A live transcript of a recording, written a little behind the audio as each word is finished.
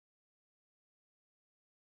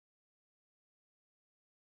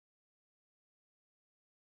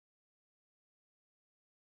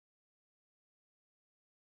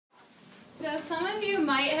So some of you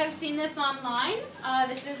might have seen this online.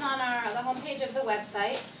 This is on the homepage of the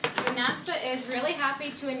website. So NASPAA is really happy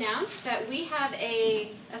to announce that we have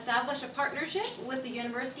established a partnership with the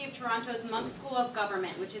University of Toronto's Munk School of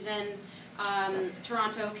Government, which is in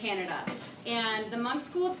Toronto, Canada. And the Munk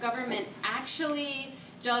School of Government actually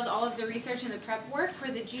does all of the research and the prep work for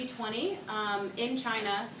the G20 in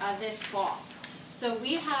China this fall. So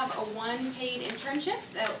we have a one-paid internship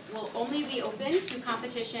that will only be open to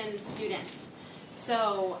competition students.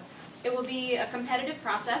 So it will be a competitive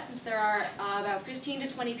process since there are about 15 to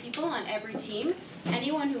 20 people on every team.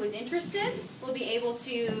 Anyone who is interested will be able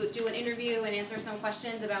to do an interview and answer some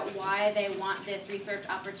questions about why they want this research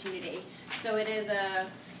opportunity. So it is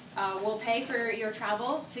we'll pay for your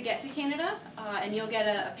travel to get to Canada, and you'll get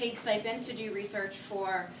a paid stipend to do research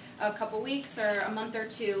for a couple weeks or a month or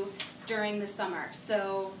two during the summer.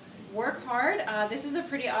 So work hard. This is a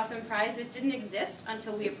pretty awesome prize. This didn't exist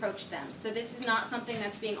until we approached them. So this is not something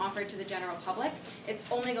that's being offered to the general public.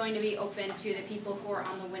 It's only going to be open to the people who are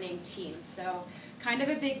on the winning team. So kind of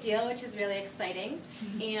a big deal, which is really exciting.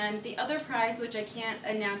 And the other prize, which I can't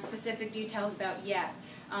announce specific details about yet,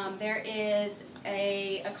 there is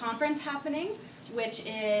a conference happening which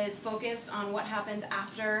is focused on what happens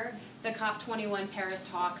after the COP21 Paris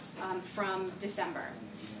talks from December.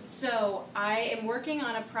 So I am working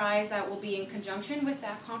on a prize that will be in conjunction with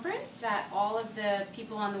that conference that all of the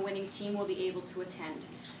people on the winning team will be able to attend.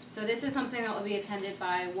 So this is something that will be attended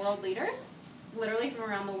by world leaders, literally from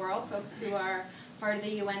around the world, folks who are part of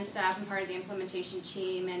the UN staff and part of the implementation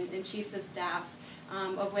team and chiefs of staff,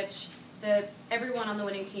 of which everyone on the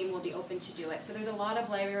winning team will be open to do it. So there's a lot of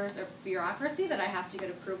layers of bureaucracy that I have to get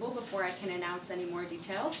approval before I can announce any more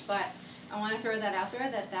details, but I want to throw that out there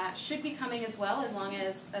that should be coming as well, as long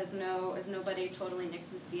as nobody totally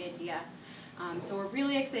nixes the idea. So we're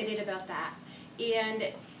really excited about that. And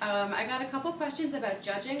I got a couple questions about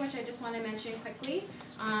judging, which I just want to mention quickly.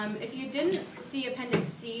 If you didn't see Appendix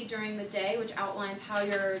C during the day, which outlines how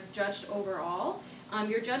you're judged overall,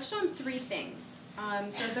 you're judged on 3 things.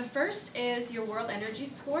 So the first is your World Energy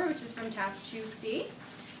Score, which is from Task 2C,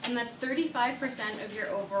 and that's 35% of your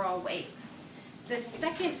overall weight. The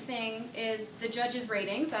second thing is the judges'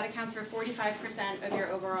 ratings. That accounts for 45% of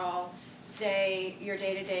your overall your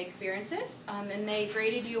day-to-day experiences. And they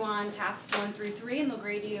graded you on tasks 1 through 3, and they'll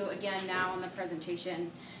grade you again now on the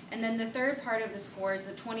presentation. And then the third part of the score is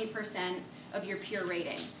the 20% of your peer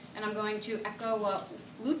rating. And I'm going to echo what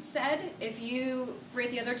Lutz said. If you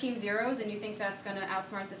rate the other team 0s and you think that's going to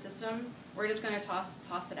outsmart the system, we're just going to toss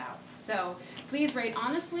it out. So please rate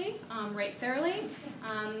honestly, rate fairly,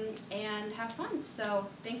 and have fun. So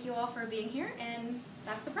thank you all for being here, and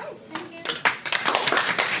that's the prize. Thank you.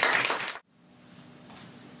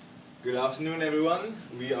 Good afternoon, everyone.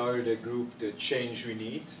 We are the group The Change We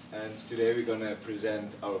Need, and today we're going to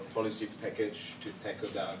present our policy package to tackle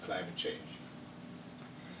down climate change.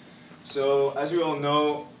 So, as we all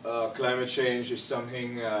know, climate change is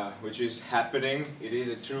something which is happening. It is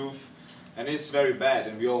a truth, and it's very bad,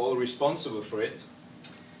 and we are all responsible for it.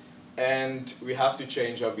 And we have to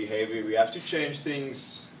change our behavior. We have to change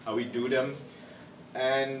things, how we do them.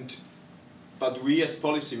 But we as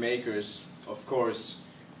policymakers, of course,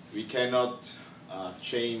 we cannot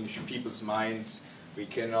change people's minds. We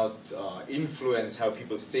cannot influence how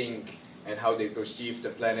people think and how they perceive the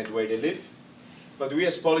planet where they live. But we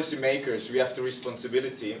as policymakers, we have the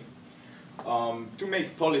responsibility to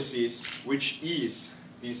make policies which ease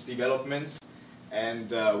these developments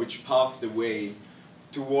and which pave the way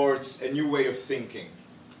towards a new way of thinking.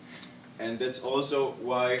 And that's also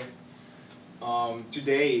why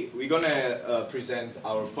today we're going to present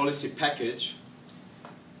our policy package.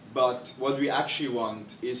 But what we actually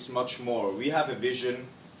want is much more. We have a vision,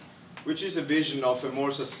 which is a vision of a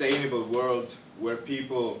more sustainable world where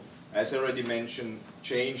people, as I already mentioned,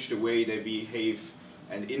 change the way they behave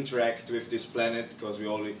and interact with this planet, because we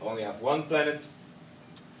only have one planet.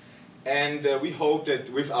 And we hope that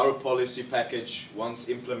with our policy package, once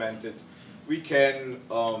implemented, we can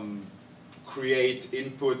create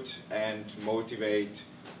input and motivate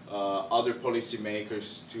other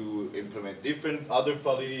policymakers to implement different other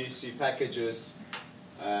policy packages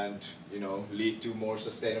and lead to more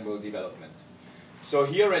sustainable development. So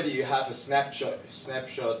here already you have a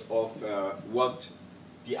snapshot of what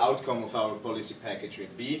the outcome of our policy package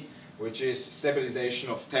would be, which is stabilization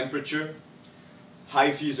of temperature,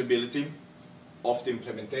 high feasibility of the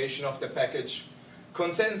implementation of the package,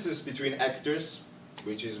 consensus between actors,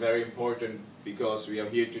 which is very important because we are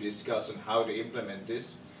here to discuss on how to implement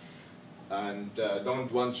this, and don't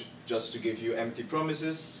want just to give you empty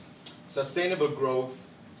promises. Sustainable growth,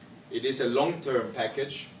 it is a long-term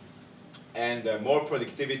package, and more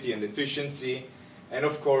productivity and efficiency, and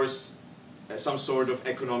of course, some sort of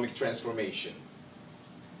economic transformation.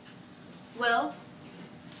 Well,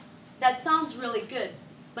 that sounds really good,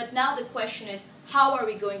 but now the question is, how are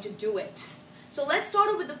we going to do it? So let's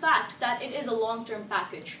start with the fact that it is a long-term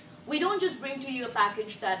package. We don't just bring to you a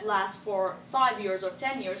package that lasts for 5 years or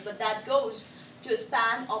 10 years, but that goes to a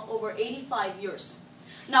span of over 85 years.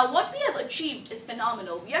 Now, what we have achieved is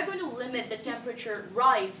phenomenal. We are going to limit the temperature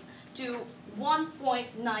rise to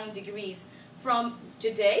 1.9 degrees from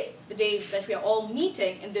today, the day that we are all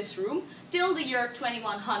meeting in this room, till the year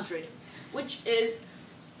 2100, which is,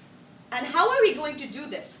 and how are we going to do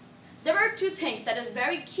this? There are two things that are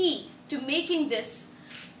very key to making this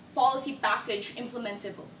policy package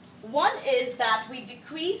implementable. One is that we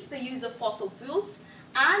decrease the use of fossil fuels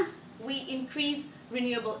and we increase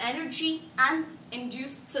renewable energy and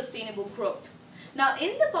induce sustainable growth. Now,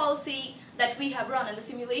 in the policy that we have run and the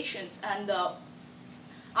simulations and the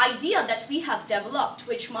idea that we have developed,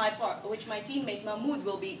 which my teammate Mahmoud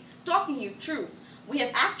will be talking you through, we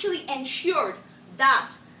have actually ensured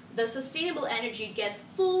that the sustainable energy gets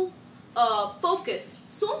full focus,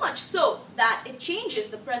 so much so that it changes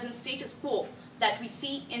the present status quo that we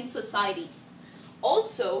see in society.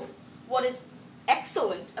 Also, what is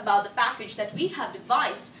excellent about the package that we have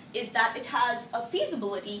devised is that it has a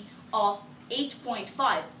feasibility of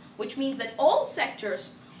 8.5, which means that all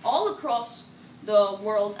sectors all across the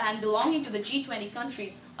world and belonging to the G20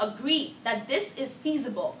 countries agree that this is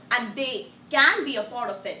feasible and they can be a part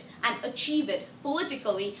of it and achieve it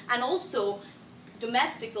politically and also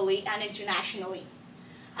domestically and internationally.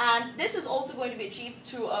 And this is also going to be achieved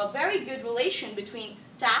through a very good relation between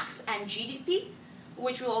tax and GDP,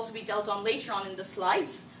 which will also be dealt on later on in the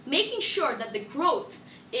slides, making sure that the growth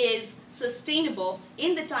is sustainable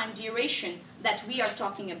in the time duration that we are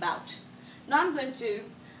talking about. Now I'm going to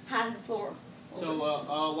hand the floor.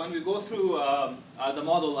 So when we go through the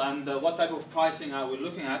model and what type of pricing are we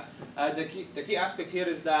looking at, the key aspect here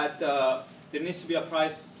is that there needs to be a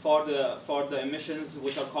price for the emissions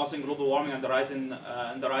which are causing global warming and the rise in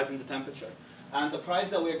the temperature. And the price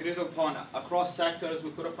that we agreed upon across sectors,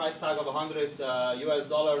 we put a price tag of $100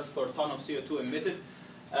 US per ton of CO2 emitted.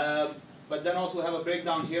 But then also we have a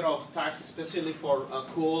breakdown here of tax, especially for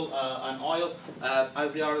coal and oil,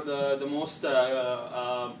 as they are the most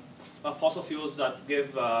fossil fuels that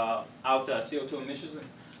give out CO2 emissions.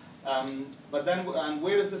 But then, and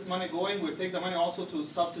where is this money going? We take the money also to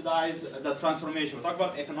subsidize the transformation. We talk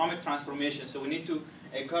about economic transformation, so we need to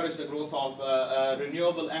encourage the growth of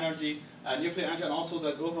renewable energy, nuclear energy, and also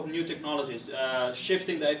the growth of new technologies,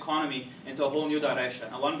 shifting the economy into a whole new direction,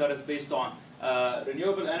 and one that is based on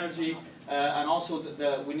renewable energy, and also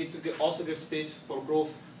we need to also give space for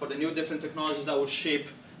growth for the new different technologies that will shape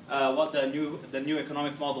what the new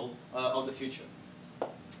economic model of the future.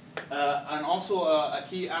 And also a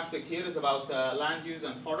key aspect here is about land use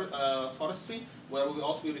and forestry, where we will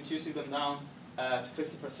also be reducing them down to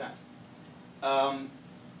 50%.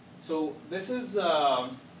 So this is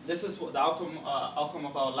the outcome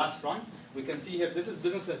of our last run. We can see here this is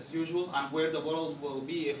business as usual and where the world will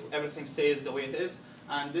be if everything stays the way it is.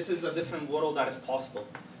 And this is a different world that is possible.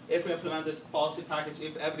 If we implement this policy package,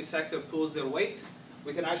 if every sector pulls their weight,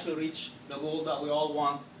 we can actually reach the goal that we all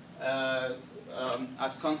want as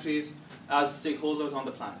countries, as stakeholders on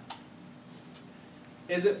the planet.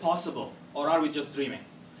 Is it possible, or are we just dreaming?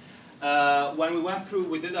 When we went through,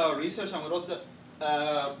 we did our research and we wrote that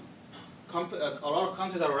a lot of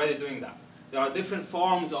countries are already doing that. There are different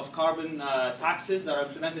forms of carbon taxes that are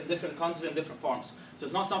implemented in different countries in different forms. So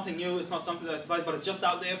it's not something new, it's not something that's right, but it's just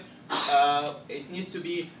out there. It needs to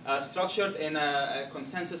be structured in a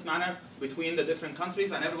consensus manner between the different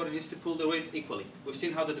countries, and everybody needs to pull their weight equally. We've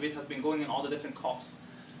seen how the debate has been going in all the different COPs.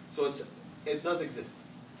 So it does exist.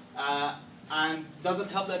 And does it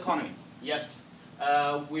help the economy? Yes.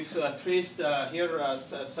 We've traced here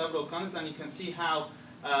several countries, and you can see how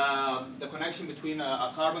the connection between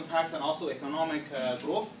a carbon tax and also economic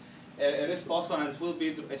growth. It is possible, and it will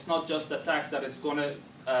be. It's not just a tax that is going to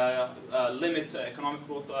limit economic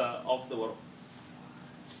growth of the world.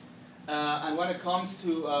 And when it comes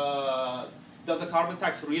to does a carbon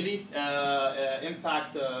tax really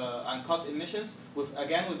impact and cut emissions?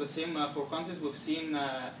 Again, with the same 4 countries, we've seen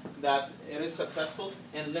that it is successful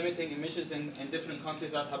in limiting emissions in different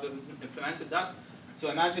countries that have implemented that. So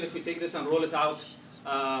imagine if we take this and roll it out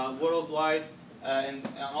worldwide in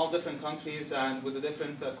all different countries and with the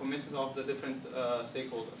different commitment of the different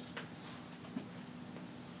stakeholders.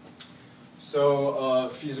 So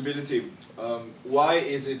feasibility, why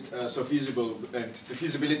is it so feasible? And the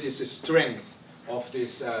feasibility is the strength of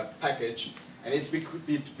this package. And it's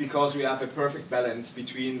because we have a perfect balance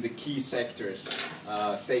between the key sectors,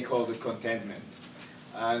 stakeholder contentment.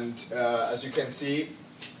 And as you can see,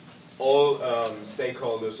 all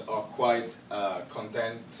stakeholders are quite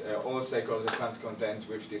content, all stakeholders are quite content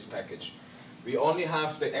with this package. We only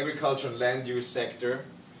have the agriculture and land use sector,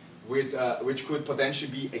 which could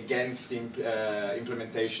potentially be against the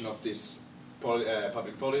implementation of this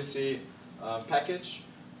public policy package.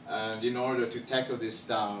 And in order to tackle this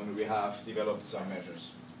down, we have developed some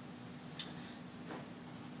measures.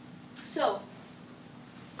 So,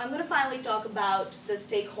 I'm going to finally talk about the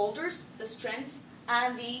stakeholders, the strengths,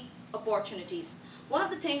 and the opportunities. One of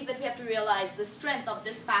the things that we have to realize, the strength of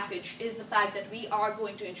this package, is the fact that we are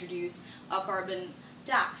going to introduce a carbon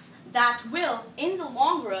tax that will, in the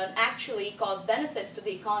long run, actually cause benefits to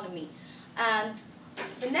the economy. And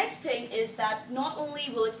the next thing is that not only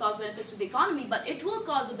will it cause benefits to the economy, but it will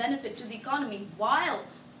cause a benefit to the economy while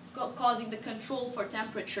causing the control for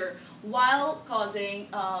temperature, while causing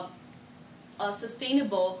a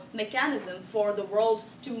sustainable mechanism for the world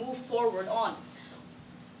to move forward on.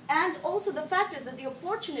 And also the fact is that the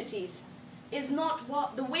opportunities is not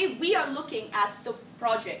what, the way we are looking at the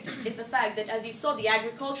project is the fact that, as you saw, the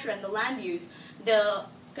agriculture and the land use, the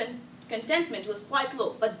contentment was quite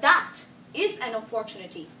low, but that is an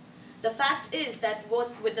opportunity. The fact is that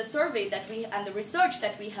with the survey that and the research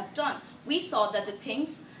that we have done, we saw that the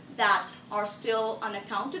things that are still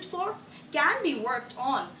unaccounted for can be worked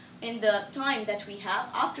on in the time that we have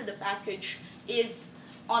after the package is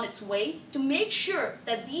on its way, to make sure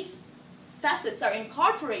that these facets are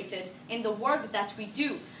incorporated in the work that we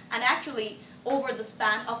do. And actually, over the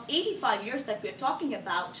span of 85 years that we're talking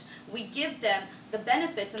about, we give them the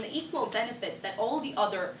benefits and the equal benefits that all the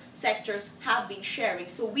other sectors have been sharing.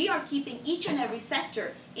 So we are keeping each and every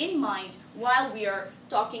sector in mind while we are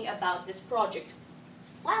talking about this project.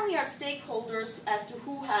 Finally, our stakeholders as to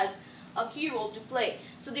who has a key role to play.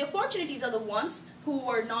 So the opportunities are the ones who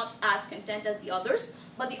were not as content as the others.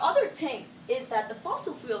 But the other thing is that the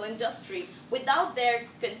fossil fuel industry, without their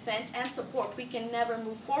consent and support, we can never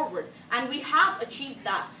move forward. And we have achieved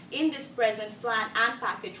that in this present plan and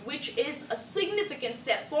package, which is a significant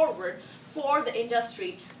step forward for the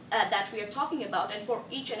industry that we are talking about and for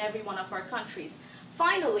each and every one of our countries.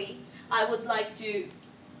 Finally, I would like to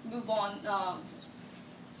move on.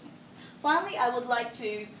 Finally, I would like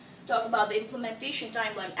to talk about the implementation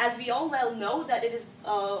timeline. As we all well know, that it is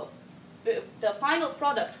the final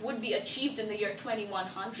product would be achieved in the year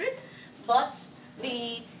 2100, but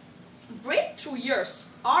the breakthrough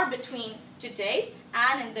years are between today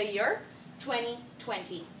and in the year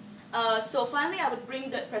 2020. So finally, I would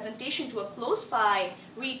bring the presentation to a close by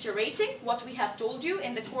reiterating what we have told you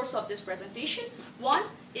in the course of this presentation. One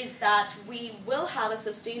is that we will have a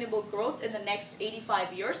sustainable growth in the next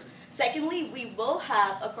 85 years. Secondly, we will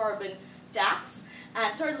have a carbon tax.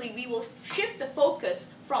 And thirdly, we will shift the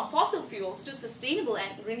focus from fossil fuels to sustainable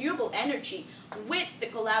and renewable energy with the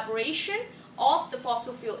collaboration of the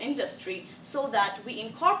fossil fuel industry so that we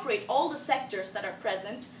incorporate all the sectors that are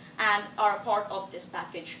present and are part of this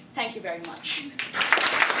package. Thank you very much.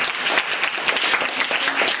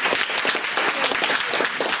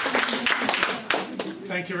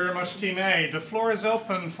 Thank you very much, Team A. The floor is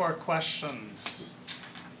open for questions.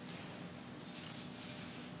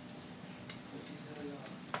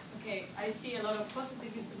 Okay, I see a lot of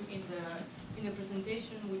positivism in the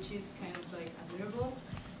presentation, which is kind of like admirable.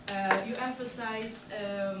 You emphasize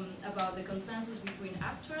about the consensus between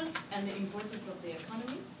actors and the importance of the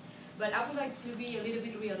economy. But I would like to be a little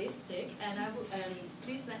bit realistic, and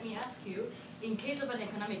please let me ask you, in case of an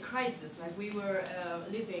economic crisis like we were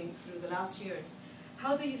living through the last years,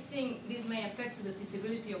 how do you think this may affect the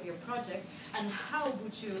feasibility of your project, and how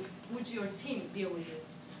would your team deal with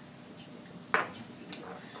this?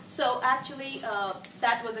 So actually,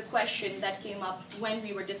 that was a question that came up when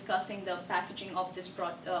we were discussing the packaging of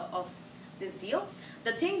this deal.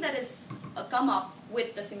 The thing that has come up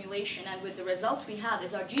with the simulation and with the results we have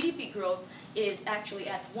is our GDP growth is actually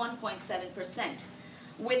at 1.7%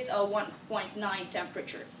 with a 1.9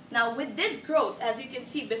 temperature. Now with this growth, as you can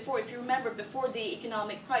see before, if you remember, before the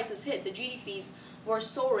economic crisis hit, the GDPs were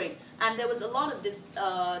soaring and there was a lot of this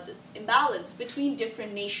imbalance between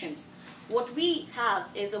different nations. What we have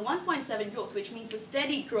is a 1.7 growth, which means a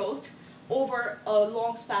steady growth over a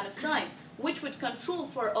long span of time, which would control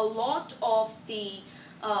for a lot of the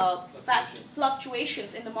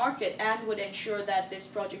fluctuations in the market and would ensure that this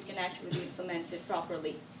project can actually be implemented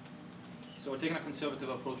properly. So we're taking a conservative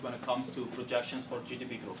approach when it comes to projections for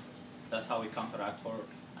GDP growth. That's how we counteract for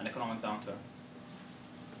an economic downturn.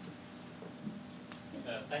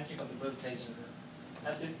 Thank you for the presentation.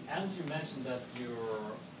 At the end, you mentioned that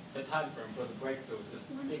the time frame for the breakthroughs is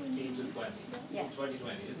 16 to 20. Yes.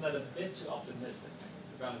 2020. Isn't that a bit too optimistic?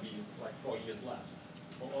 It's going to be like 4 years left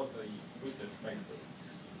for all the research breakthroughs.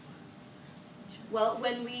 Well,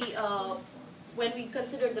 when we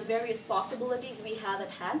consider the various possibilities we have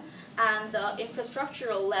at hand and the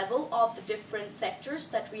infrastructural level of the different sectors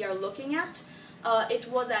that we are looking at,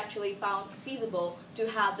 it was actually found feasible to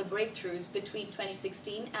have the breakthroughs between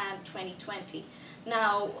 2016 and 2020.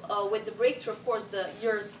 Now, with the breakthrough, of course, the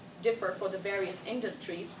years differ for the various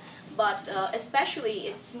industries, but especially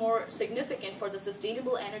it's more significant for the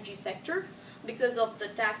sustainable energy sector because of the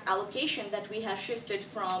tax allocation that we have shifted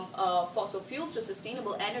from fossil fuels to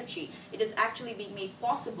sustainable energy. It is actually being made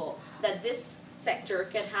possible that this sector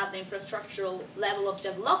can have the infrastructural level of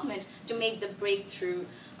development to make the breakthrough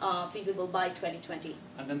feasible by 2020.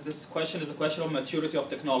 And then this question is a question of maturity of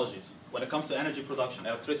technologies when it comes to energy production,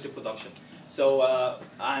 electricity production. So,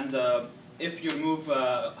 if you remove,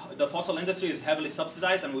 the fossil industry is heavily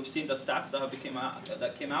subsidized, and we've seen the stats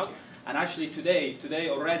that came out. And actually today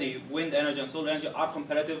already, wind energy and solar energy are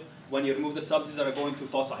competitive when you remove the subsidies that are going to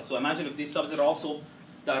fossil. So imagine if these subsidies are also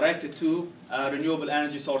directed to renewable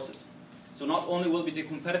energy sources. So not only will they be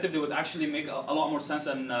competitive, they would actually make a lot more sense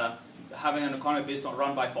than having an economy based on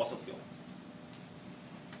run by fossil fuel.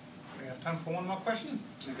 We have time for one more question.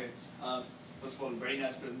 Okay. First of all, very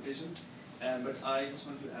nice presentation. But I just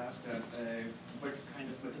want to ask that what kind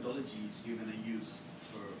of methodologies you're going to use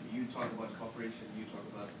for, you talk about cooperation, you talk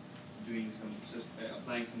about doing some,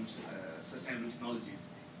 applying some sustainable technologies,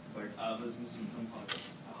 but I was missing some part of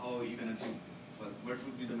how are you going to do, what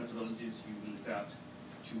would be the methodologies you will adapt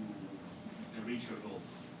to reach your goal?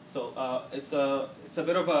 So it's a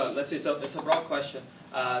bit of a, let's say it's a broad question.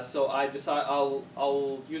 So I decide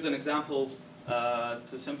I'll use an example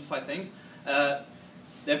to simplify things.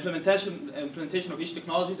 The implementation of each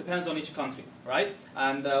technology depends on each country, right?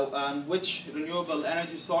 And which renewable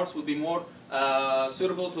energy source would be more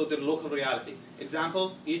suitable to their local reality.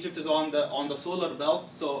 Example: Egypt is on the solar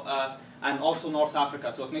belt, so and also North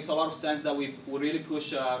Africa. So it makes a lot of sense that we really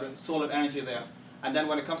push solar energy there. And then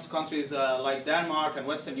when it comes to countries like Denmark and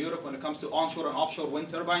Western Europe, when it comes to onshore and offshore wind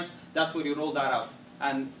turbines, that's where you roll that out.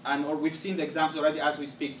 Or we've seen the examples already as we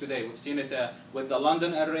speak today. We've seen it with the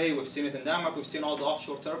London array, we've seen it in Denmark, we've seen all the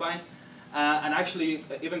offshore turbines. And actually,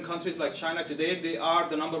 even countries like China today, they are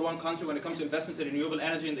the #1 country when it comes to investment in renewable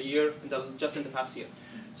energy in the year, just in the past year.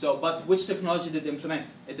 So, but which technology did they implement?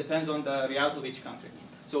 It depends on the reality of each country.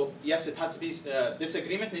 So yes, it has to be, this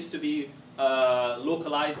agreement needs to be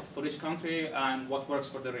localized for each country and what works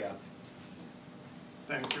for the reality.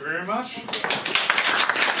 Thank you very much. Thank you.